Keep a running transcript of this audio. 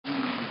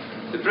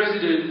The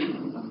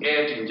President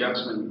aired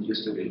injunction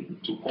yesterday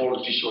to call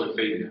Tisho a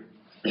failure.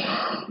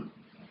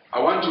 I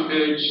want to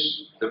urge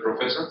the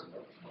Professor,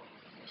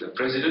 the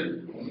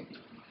President,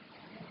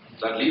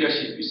 that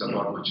leadership is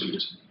about maturity.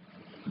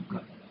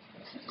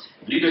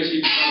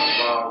 Leadership is not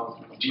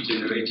about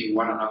degenerating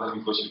one another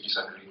because you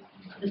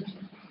disagree.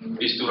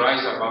 It's to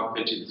rise above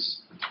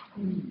pettiness.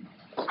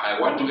 I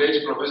want to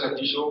urge Professor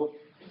Tisho,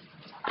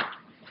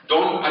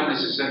 don't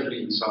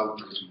unnecessarily insult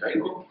President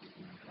Gainko.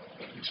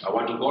 I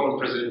want to call on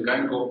President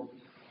Gainko.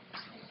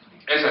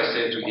 As I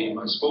said to him,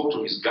 I spoke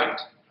to his gut,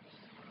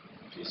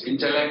 his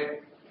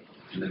intellect,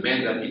 and the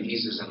man that he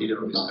is as a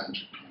leader of this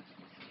country.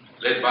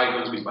 Let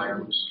bygones be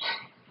bygones.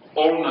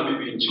 All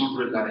Namibian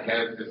children that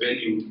have the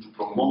value to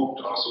promote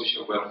our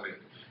social welfare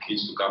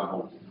needs to come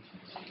home.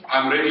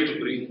 I'm ready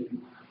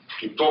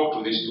to talk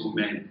to these two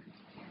men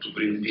to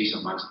bring peace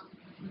amongst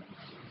them.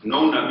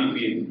 No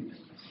Namibian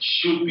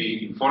should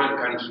be in foreign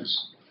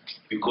countries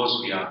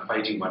because we are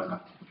fighting one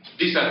another.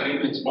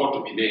 Disagreements ought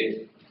to be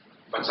there,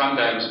 but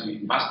sometimes we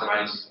must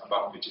rise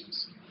above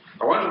prejudice.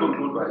 I want to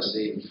conclude by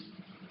saying,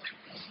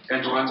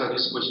 and to answer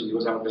this question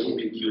because I'm very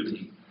being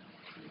Q&A.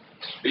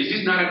 There's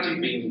this narrative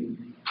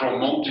being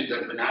promoted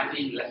that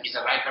Benani is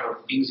a liker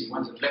of things, he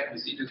wants a black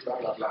Mercedes, blah,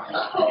 blah, blah.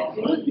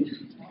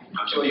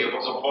 I'm sure you have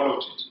also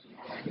followed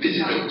it. This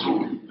is the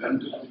truth,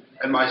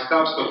 and my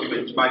staff's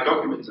documents, my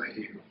documents are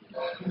here.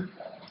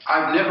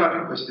 I've never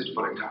requested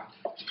for a car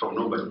from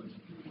nobody.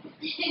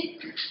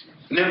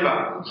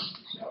 Never.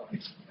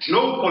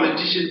 No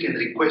politician can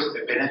request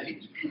a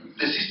benefit.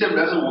 The system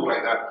doesn't work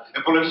like that.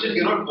 A politician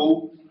cannot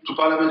go to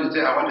Parliament and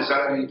say, I want a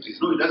salary increase.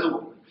 No, it doesn't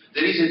work.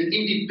 There is an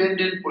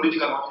independent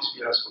political office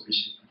bearers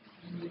commission.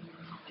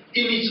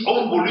 In its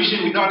own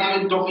volition, without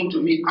even talking to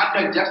me,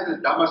 under Justice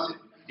Damaset,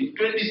 in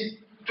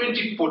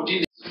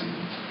 2014,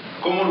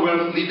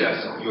 Commonwealth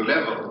leaders of your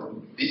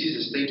level, this is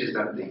the status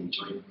that they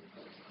enjoy.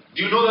 Do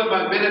you know that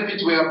my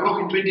benefits were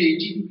approved in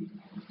 2018?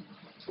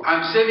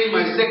 I'm serving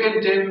my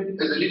second term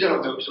as a leader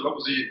of the official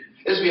opposition.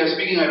 As we are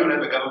speaking, I don't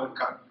have a government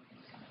car.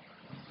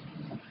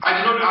 I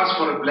did not ask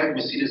for a black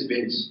Mercedes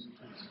Benz.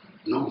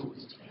 No.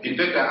 In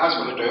fact, I asked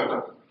for a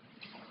Toyota.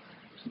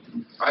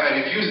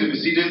 I refused the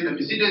Mercedes. The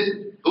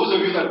Mercedes, those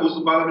of you that go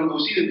to Parliament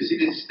will see the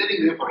Mercedes is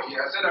standing there for a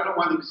year. I said, I don't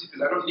want the Mercedes,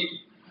 I don't need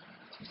it.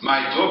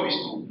 My job is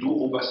to do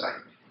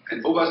oversight.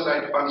 And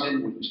oversight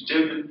function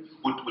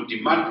would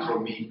demand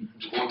from me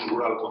to go to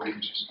rural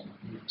communities.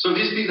 So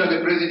these things that the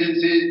President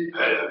says,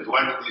 we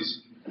wanted this.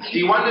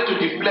 He wanted to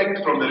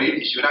deflect from the real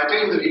issue. And I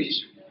tell you the real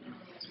issue.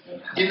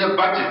 In the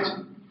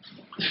budget,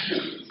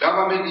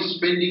 government is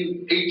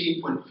spending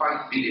 18.5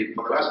 billion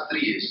for the last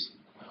 3 years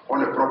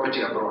on a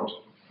property abroad.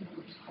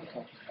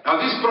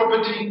 Now this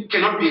property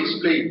cannot be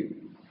explained.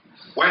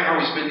 Why are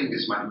we spending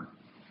this money?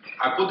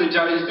 I put the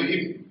challenge to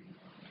him.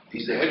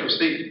 He's the head of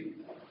state.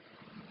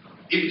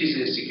 If it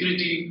is a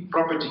security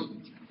property,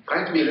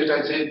 write me a letter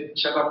and say,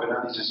 shut up,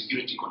 and it's a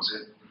security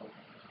concern.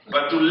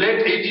 But to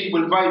let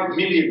 18.5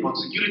 million on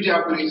security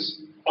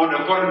upgrades on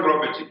a foreign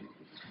property,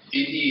 it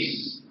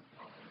is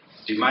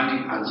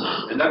demanding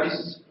answers. And that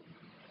is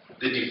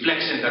the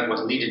deflection that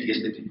was needed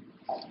yesterday.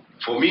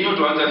 For me not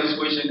to answer this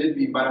question, let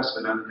me embarrass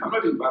Fernando. I'm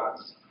not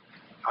embarrassed.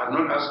 I'm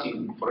not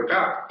asking for a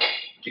car.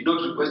 Did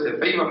not request a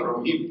favor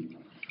from him.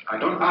 I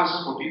don't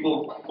ask for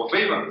people for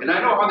favor. And I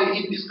know how they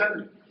eat this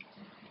country.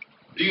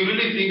 Do you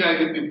really think I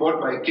can be bought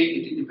by a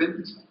cake at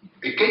independence?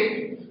 A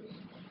cake?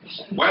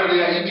 While they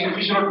are eating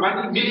fish on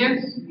money,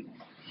 millions?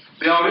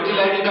 They are already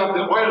lining up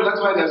the oil. That's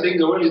why they are saying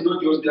the oil is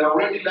not yours. They are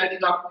already lining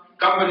up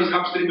companies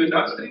upstream and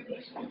downstream.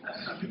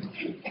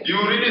 Do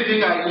you really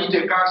think I need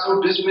a car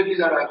so desperately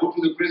that I go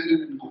to the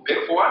President and go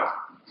beg for one?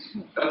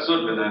 That's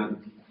not banana.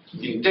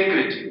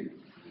 Integrity,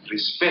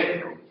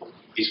 respect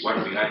is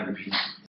what behind peace.